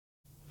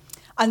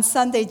On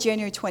Sunday,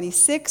 January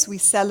 26th, we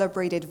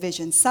celebrated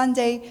Vision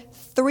Sunday,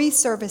 3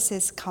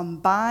 services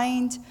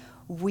combined.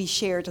 We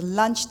shared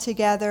lunch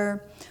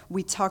together.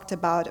 We talked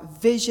about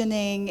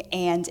visioning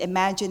and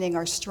imagining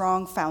our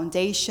strong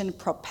foundation,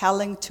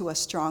 propelling to a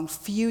strong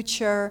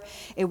future.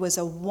 It was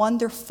a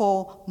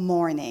wonderful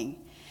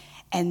morning.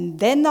 And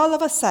then all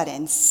of a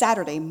sudden,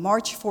 Saturday,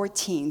 March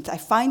 14th, I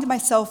find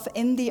myself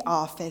in the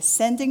office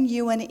sending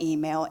you an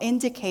email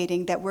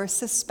indicating that we're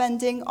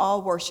suspending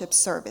all worship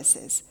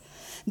services.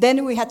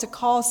 Then we had to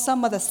call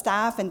some of the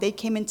staff, and they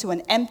came into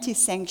an empty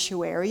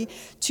sanctuary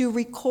to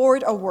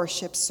record a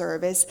worship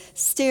service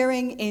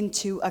staring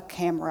into a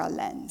camera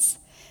lens.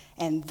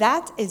 And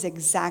that is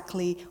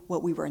exactly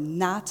what we were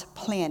not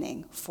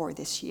planning for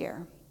this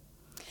year.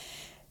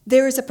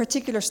 There is a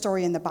particular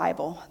story in the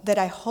Bible that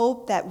I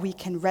hope that we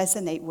can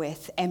resonate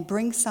with and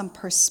bring some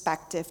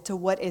perspective to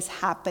what is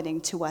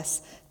happening to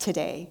us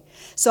today.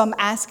 So I'm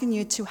asking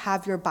you to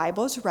have your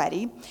Bibles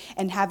ready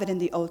and have it in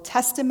the Old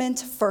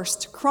Testament, 1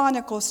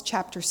 Chronicles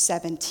chapter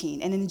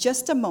 17. And in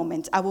just a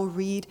moment, I will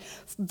read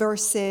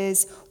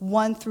verses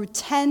 1 through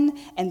 10,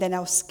 and then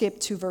I'll skip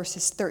to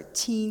verses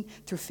 13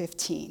 through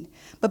 15.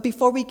 But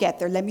before we get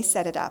there, let me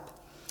set it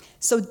up.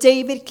 So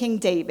King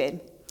David,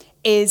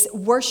 is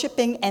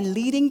worshiping and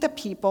leading the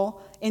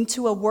people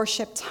into a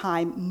worship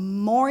time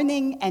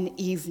morning and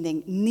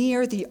evening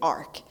near the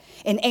ark.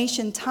 In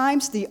ancient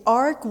times, the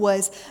ark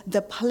was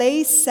the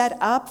place set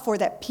up for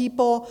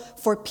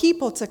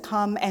people to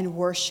come and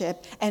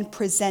worship and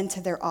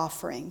present their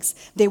offerings.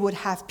 They would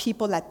have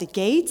people at the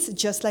gates,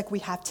 just like we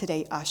have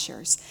today,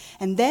 ushers.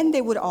 And then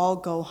they would all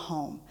go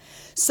home.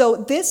 So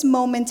this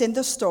moment in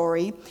the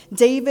story,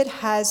 David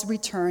has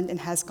returned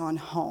and has gone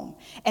home.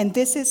 And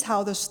this is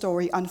how the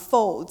story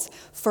unfolds.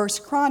 1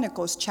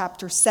 Chronicles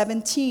chapter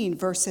 17,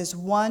 verses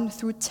 1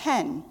 through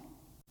 10.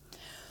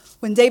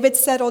 When David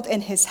settled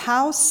in his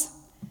house,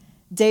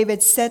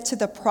 David said to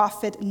the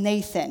prophet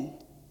Nathan,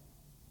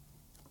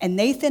 and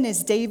Nathan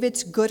is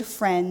David's good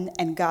friend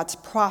and God's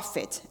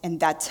prophet, and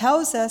that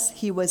tells us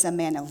he was a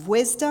man of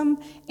wisdom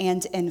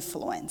and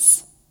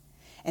influence.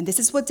 And this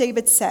is what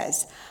David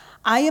says: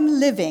 I am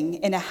living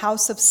in a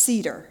house of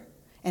cedar,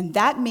 and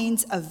that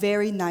means a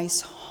very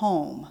nice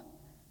home.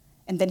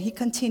 And then he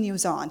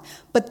continues on.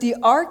 But the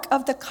ark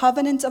of the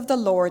covenant of the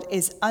Lord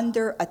is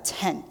under a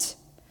tent.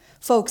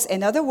 Folks,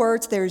 in other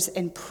words, there's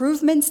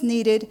improvements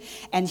needed,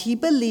 and he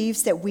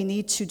believes that we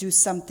need to do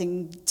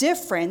something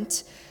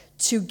different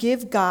to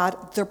give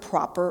God the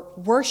proper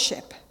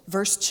worship.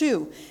 Verse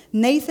 2,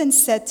 Nathan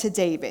said to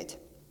David,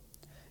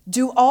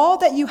 do all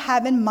that you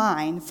have in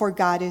mind, for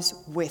God is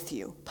with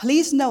you.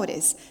 Please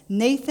notice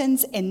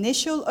Nathan's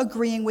initial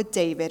agreeing with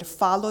David,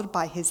 followed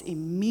by his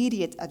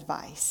immediate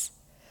advice.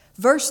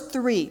 Verse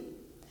 3,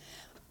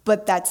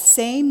 but that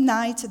same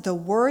night the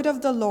word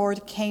of the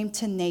Lord came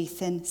to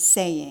Nathan,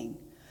 saying,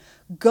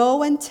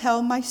 go and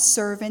tell my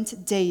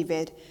servant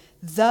David,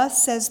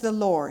 thus says the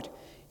Lord,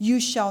 you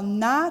shall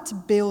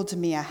not build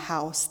me a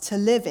house to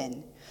live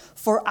in.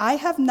 For I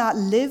have not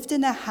lived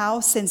in a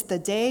house since the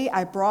day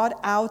I brought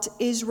out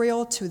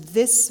Israel to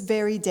this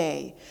very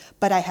day,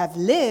 but I have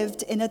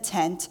lived in a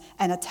tent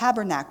and a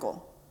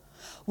tabernacle.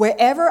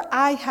 Wherever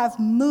I have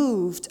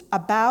moved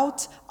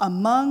about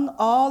among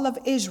all of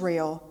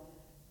Israel,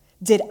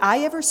 did I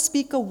ever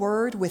speak a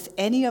word with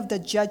any of the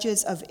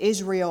judges of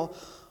Israel,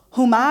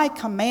 whom I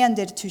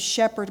commanded to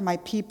shepherd my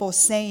people,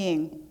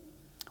 saying,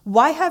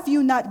 why have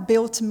you not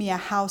built me a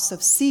house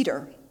of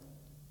cedar?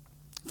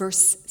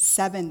 Verse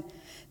 7,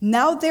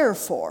 now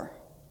therefore,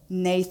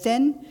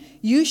 Nathan,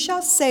 you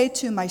shall say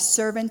to my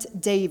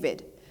servant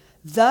David,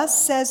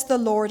 thus says the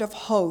Lord of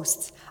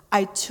hosts,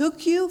 I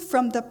took you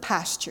from the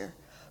pasture,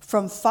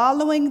 from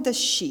following the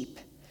sheep,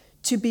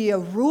 to be a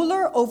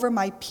ruler over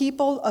my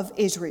people of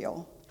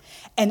Israel.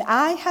 And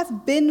I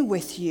have been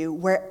with you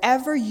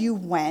wherever you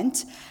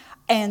went,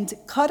 and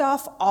cut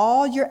off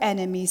all your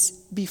enemies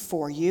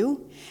before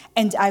you,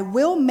 and I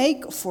will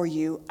make for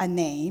you a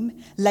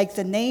name like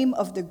the name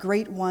of the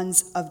great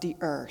ones of the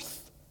earth.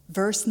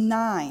 Verse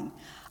 9,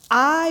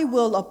 I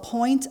will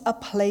appoint a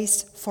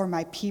place for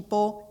my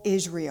people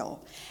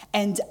Israel,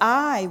 and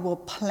I will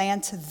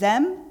plant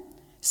them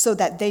so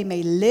that they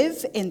may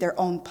live in their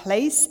own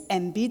place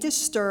and be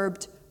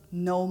disturbed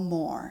no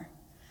more.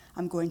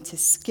 I'm going to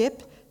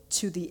skip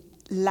to the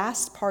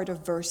last part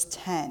of verse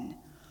 10.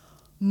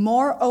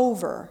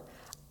 Moreover,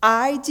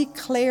 I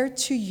declare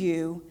to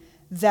you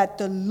that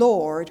the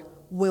Lord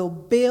will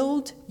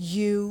build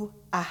you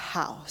a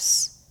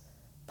house.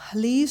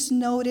 Please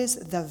notice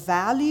the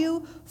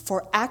value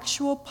for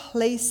actual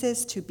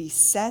places to be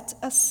set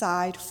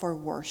aside for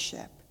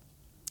worship.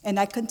 And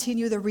I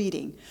continue the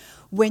reading.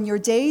 When your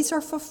days are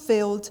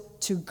fulfilled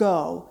to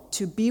go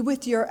to be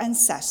with your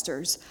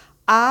ancestors,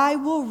 I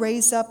will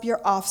raise up your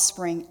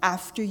offspring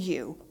after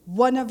you,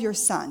 one of your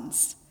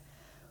sons.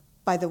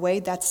 By the way,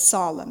 that's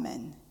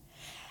Solomon.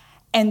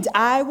 And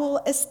I will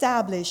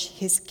establish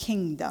his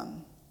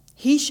kingdom.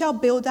 He shall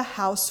build a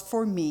house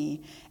for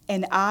me,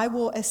 and I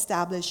will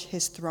establish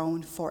his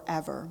throne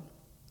forever.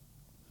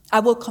 I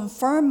will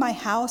confirm my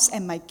house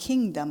and my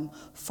kingdom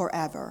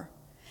forever.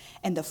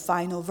 And the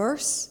final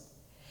verse,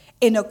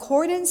 in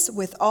accordance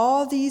with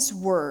all these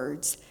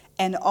words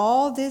and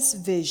all this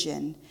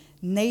vision,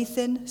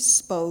 Nathan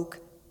spoke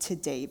to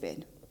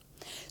David.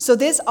 So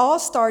this all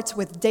starts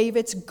with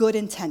David's good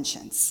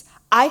intentions.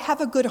 I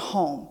have a good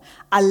home.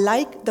 I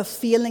like the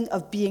feeling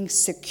of being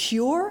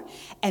secure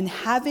and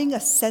having a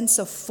sense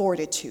of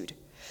fortitude.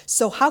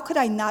 So how could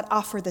I not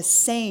offer the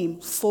same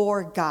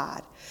for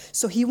God?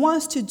 So he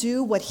wants to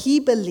do what he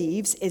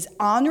believes is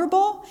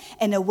honorable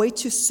and a way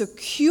to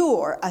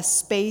secure a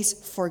space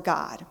for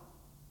God.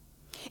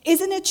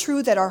 Isn't it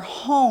true that our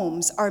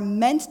homes are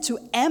meant to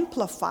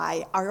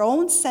amplify our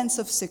own sense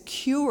of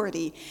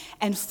security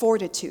and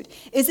fortitude?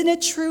 Isn't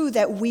it true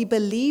that we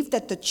believe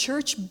that the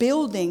church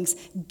buildings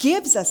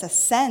gives us a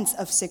sense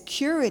of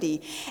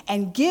security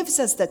and gives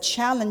us the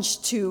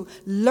challenge to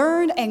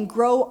learn and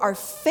grow our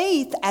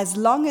faith as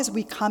long as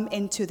we come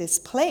into this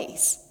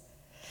place?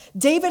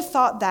 David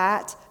thought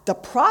that. The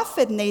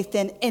prophet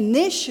Nathan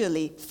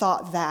initially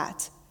thought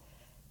that.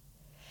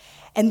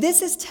 And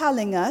this is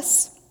telling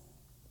us,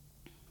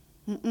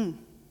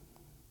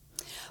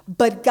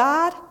 but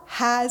God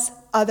has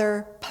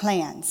other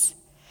plans.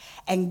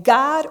 And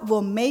God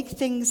will make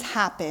things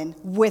happen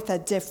with a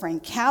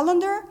different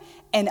calendar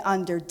and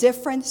under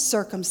different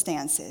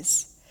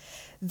circumstances.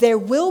 There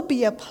will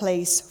be a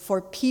place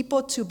for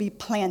people to be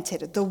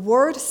planted. The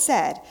word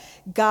said,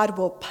 God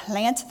will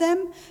plant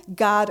them,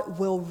 God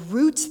will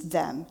root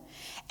them,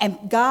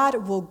 and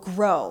God will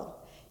grow.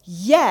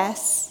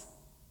 Yes,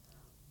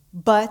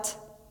 but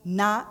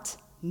not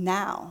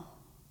now.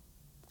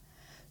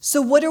 So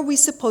what are we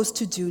supposed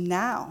to do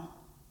now?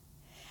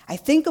 I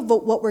think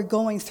about what we're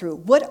going through.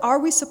 What are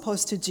we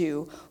supposed to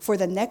do for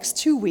the next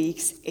 2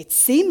 weeks? It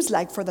seems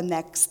like for the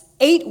next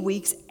 8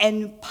 weeks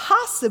and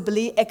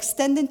possibly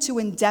extend into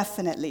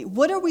indefinitely.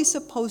 What are we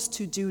supposed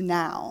to do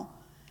now?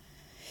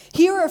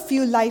 Here are a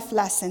few life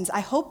lessons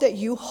I hope that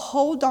you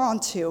hold on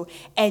to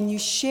and you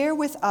share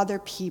with other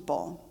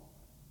people.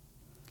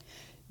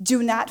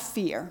 Do not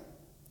fear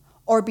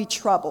or be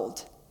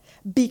troubled,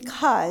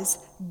 because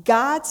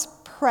God's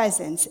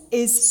presence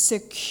is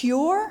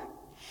secure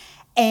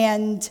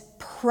and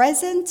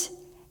present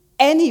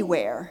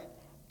anywhere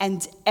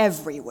and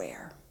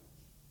everywhere.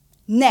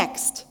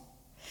 Next,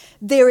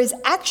 there is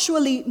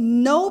actually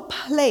no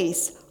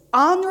place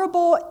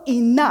honorable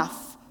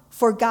enough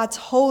for God's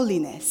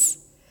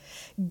holiness.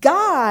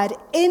 God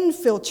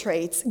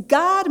infiltrates,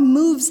 God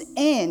moves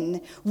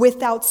in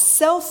without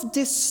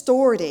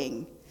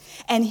self-distorting.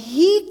 And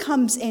he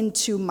comes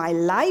into my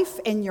life,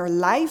 in your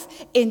life,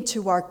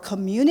 into our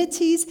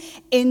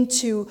communities,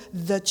 into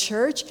the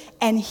church,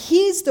 and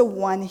he's the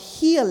one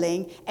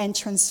healing and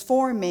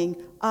transforming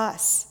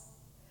us.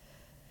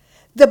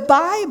 The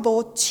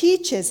Bible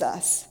teaches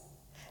us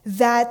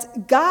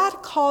that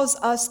God calls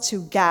us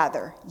to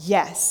gather,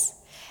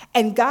 yes.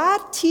 And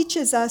God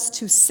teaches us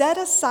to set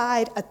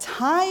aside a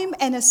time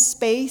and a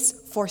space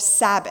for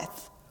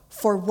Sabbath,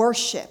 for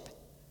worship.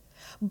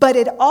 But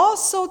it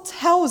also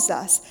tells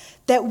us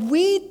that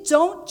we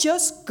don't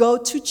just go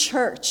to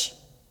church.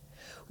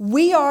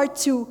 We are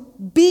to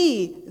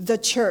be the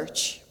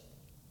church.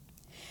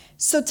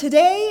 So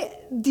today,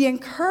 the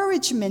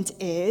encouragement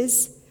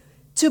is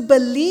to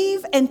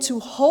believe and to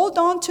hold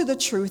on to the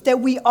truth that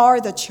we are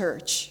the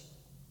church.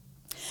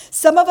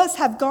 Some of us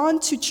have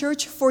gone to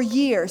church for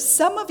years.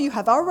 Some of you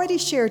have already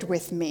shared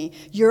with me.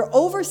 You're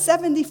over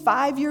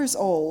 75 years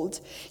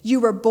old. You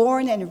were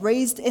born and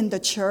raised in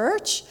the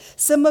church.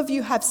 Some of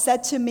you have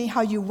said to me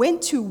how you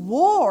went to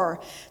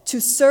war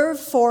to serve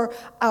for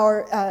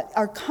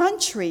our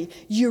country.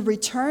 You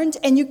returned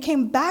and you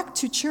came back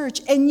to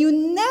church, and you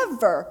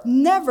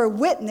never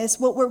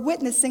witnessed what we're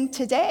witnessing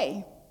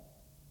today.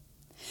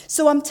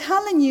 So I'm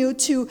telling you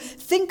to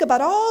think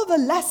about all the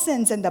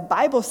lessons and the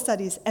Bible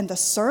studies and the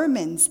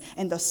sermons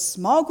and the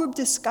small group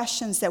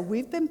discussions that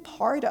we've been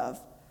part of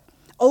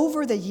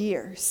over the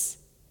years,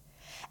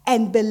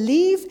 and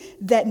believe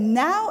that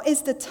now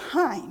is the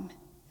time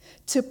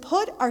to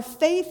put our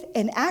faith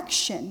in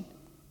action.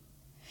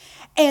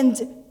 And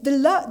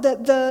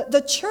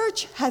the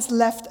church has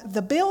left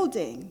the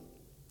building.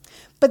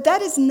 But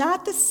that is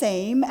not the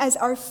same as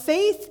our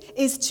faith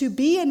is to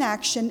be in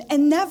action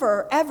and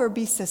never, ever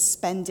be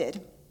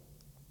suspended.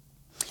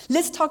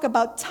 Let's talk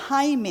about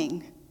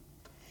timing.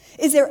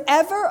 Is there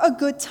ever a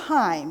good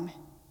time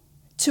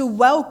to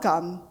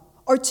welcome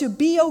or to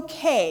be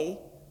okay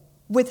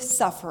with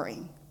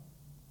suffering?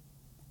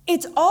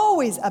 It's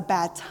always a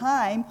bad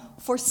time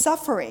for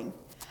suffering.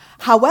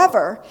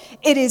 However,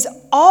 it is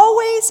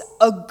always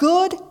a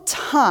good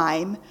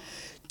time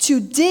to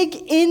dig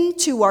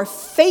into our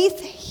faith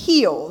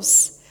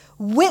heels,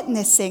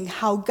 witnessing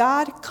how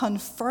God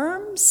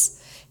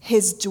confirms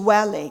his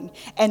dwelling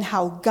and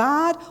how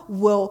God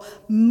will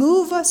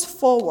move us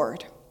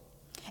forward.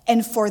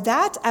 And for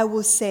that, I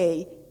will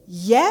say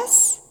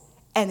yes,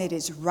 and it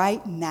is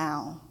right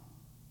now.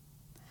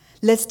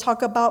 Let's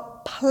talk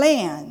about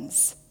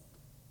plans.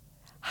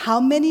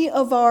 How many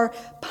of our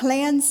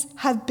plans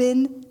have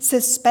been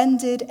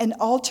suspended and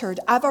altered?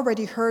 I've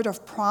already heard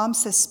of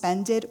proms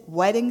suspended,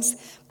 weddings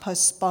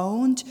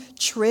postponed,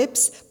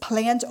 trips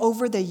planned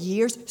over the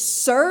years,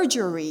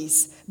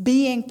 surgeries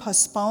being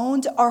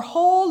postponed. Our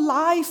whole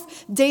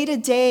life, day to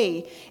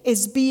day,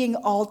 is being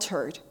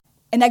altered.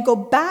 And I go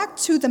back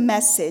to the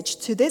message,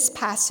 to this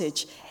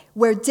passage,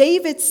 where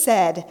David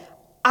said,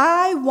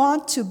 I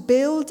want to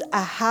build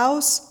a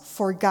house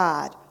for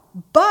God,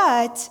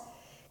 but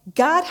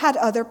God had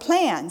other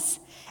plans.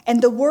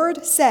 And the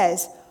word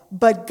says,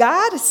 but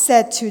God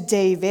said to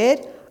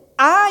David,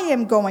 I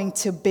am going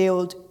to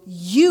build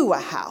you a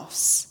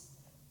house.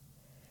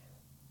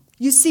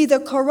 You see, the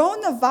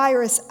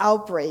coronavirus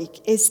outbreak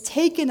is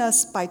taking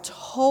us by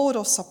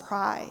total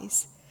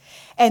surprise,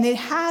 and it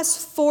has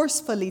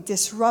forcefully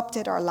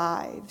disrupted our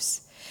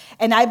lives.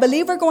 And I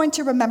believe we're going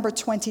to remember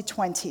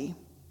 2020.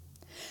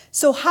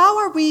 So how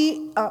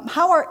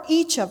are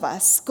each of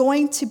us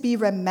going to be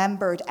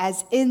remembered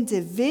as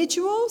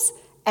individuals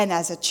and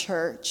as a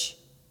church?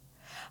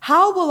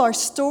 How will our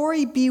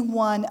story be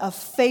one of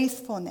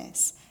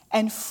faithfulness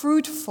and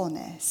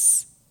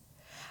fruitfulness?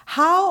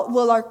 How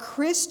will our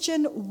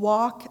Christian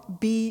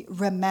walk be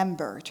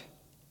remembered?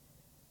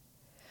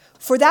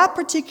 For that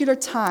particular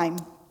time,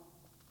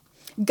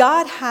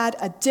 God had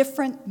a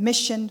different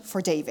mission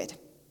for David.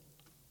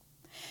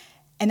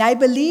 And I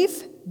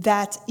believe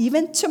that,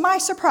 even to my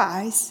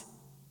surprise,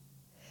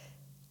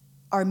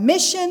 our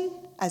mission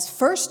as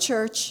First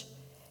Church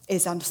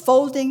is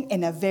unfolding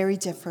in a very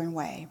different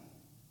way.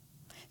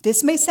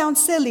 This may sound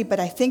silly, but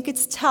I think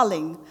it's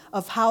telling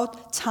of how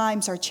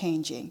times are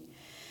changing.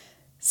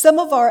 Some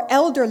of our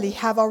elderly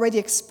have already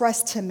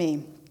expressed to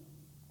me,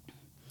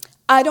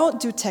 I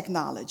don't do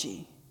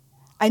technology.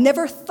 I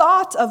never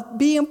thought of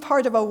being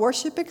part of a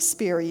worship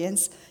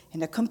experience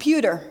in a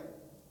computer.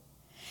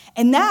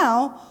 And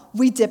now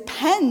we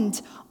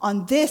depend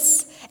on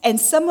this, and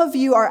some of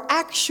you are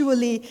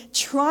actually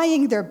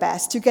trying their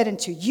best to get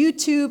into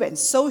YouTube and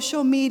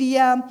social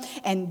media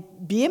and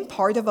being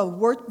part of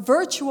a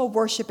virtual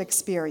worship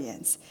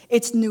experience.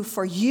 It's new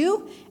for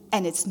you,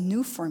 and it's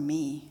new for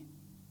me.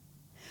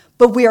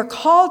 But we are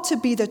called to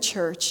be the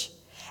church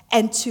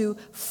and to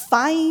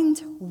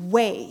find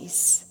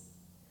ways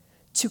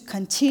to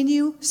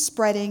continue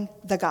spreading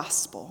the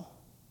gospel.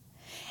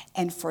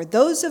 And for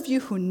those of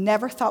you who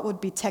never thought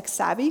would be tech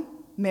savvy,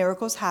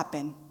 miracles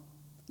happen.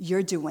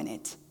 You're doing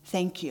it.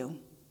 Thank you.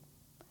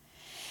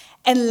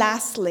 And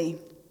lastly,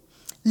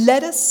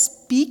 let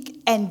us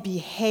speak and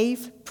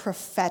behave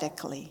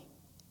prophetically.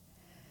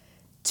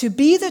 To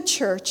be the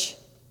church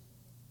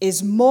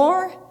is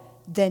more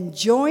than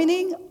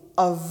joining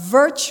a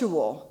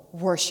virtual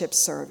worship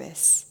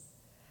service.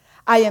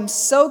 I am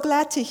so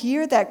glad to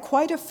hear that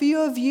quite a few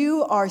of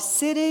you are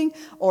sitting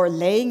or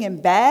laying in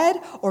bed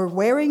or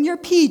wearing your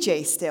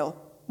PJs still.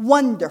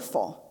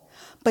 Wonderful.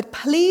 But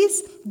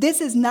please, this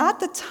is not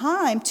the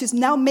time to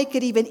now make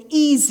it even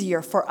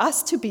easier for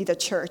us to be the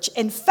church.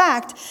 In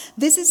fact,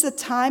 this is the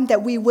time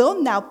that we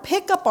will now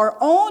pick up our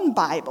own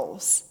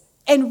Bibles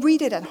and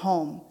read it at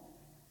home.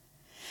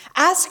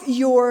 Ask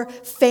your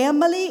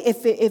family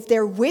if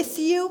they're with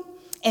you.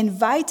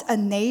 Invite a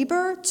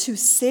neighbor to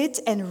sit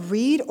and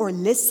read or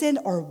listen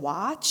or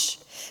watch.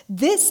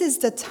 This is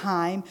the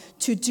time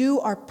to do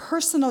our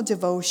personal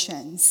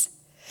devotions.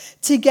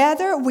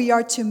 Together, we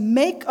are to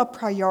make a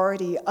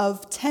priority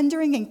of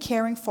tendering and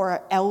caring for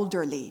our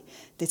elderly.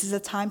 This is a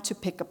time to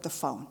pick up the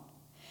phone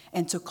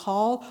and to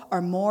call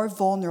our more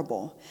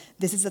vulnerable.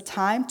 This is a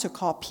time to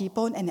call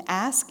people and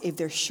ask if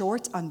they're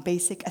short on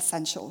basic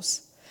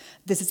essentials.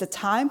 This is a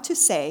time to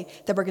say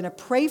that we're going to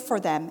pray for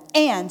them,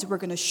 and we're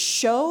going to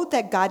show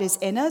that God is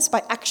in us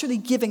by actually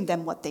giving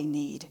them what they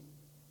need.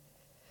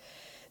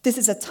 This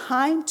is a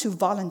time to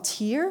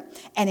volunteer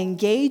and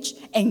engage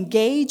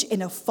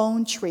in a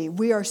phone tree.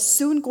 We are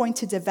soon going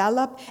to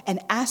develop and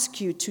ask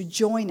you to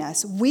join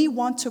us. We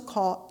want to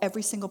call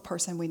every single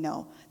person we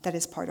know that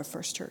is part of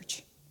First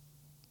Church.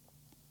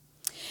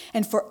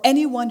 And for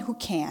anyone who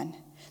can,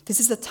 this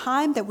is the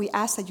time that we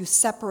ask that you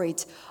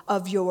separate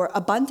of your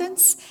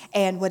abundance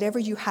and whatever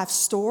you have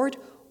stored,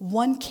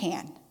 one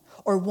can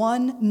or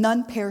one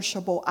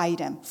non-perishable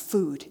item,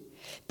 food.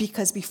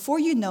 Because before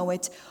you know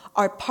it,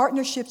 our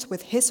partnerships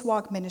with His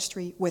Walk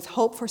Ministry, with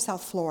Hope for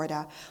South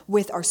Florida,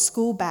 with our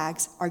school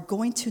bags are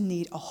going to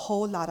need a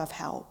whole lot of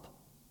help.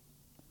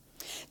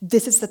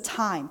 This is the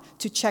time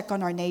to check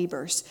on our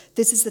neighbors.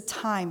 This is the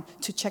time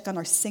to check on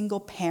our single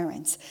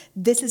parents.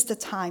 This is the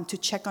time to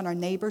check on our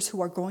neighbors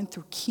who are going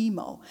through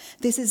chemo.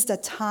 This is the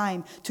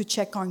time to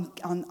check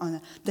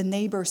on the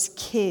neighbors'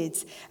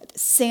 kids'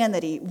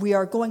 sanity. We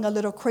are going a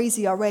little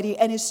crazy already,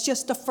 and it's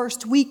just the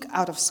first week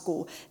out of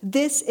school.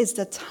 This is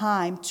the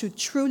time to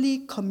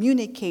truly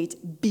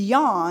communicate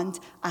beyond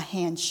a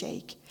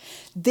handshake.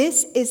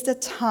 This is the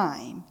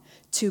time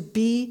to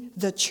be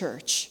the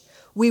church.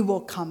 We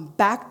will come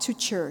back to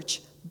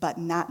church, but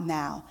not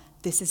now.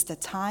 This is the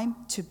time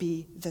to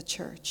be the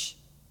church.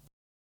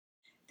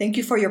 Thank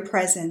you for your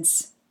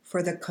presence,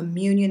 for the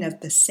communion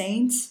of the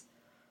saints,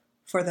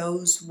 for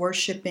those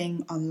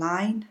worshiping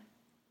online,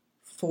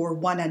 for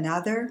one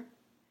another,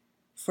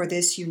 for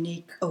this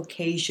unique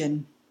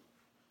occasion.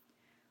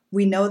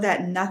 We know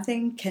that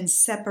nothing can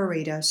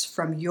separate us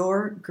from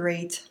your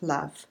great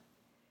love.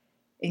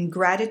 In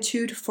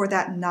gratitude for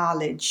that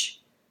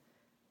knowledge,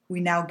 we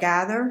now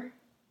gather,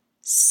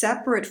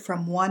 separate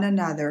from one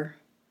another,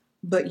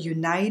 but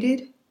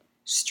united,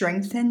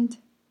 strengthened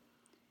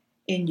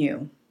in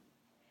you.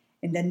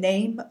 In the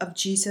name of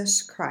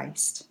Jesus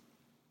Christ,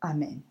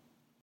 amen.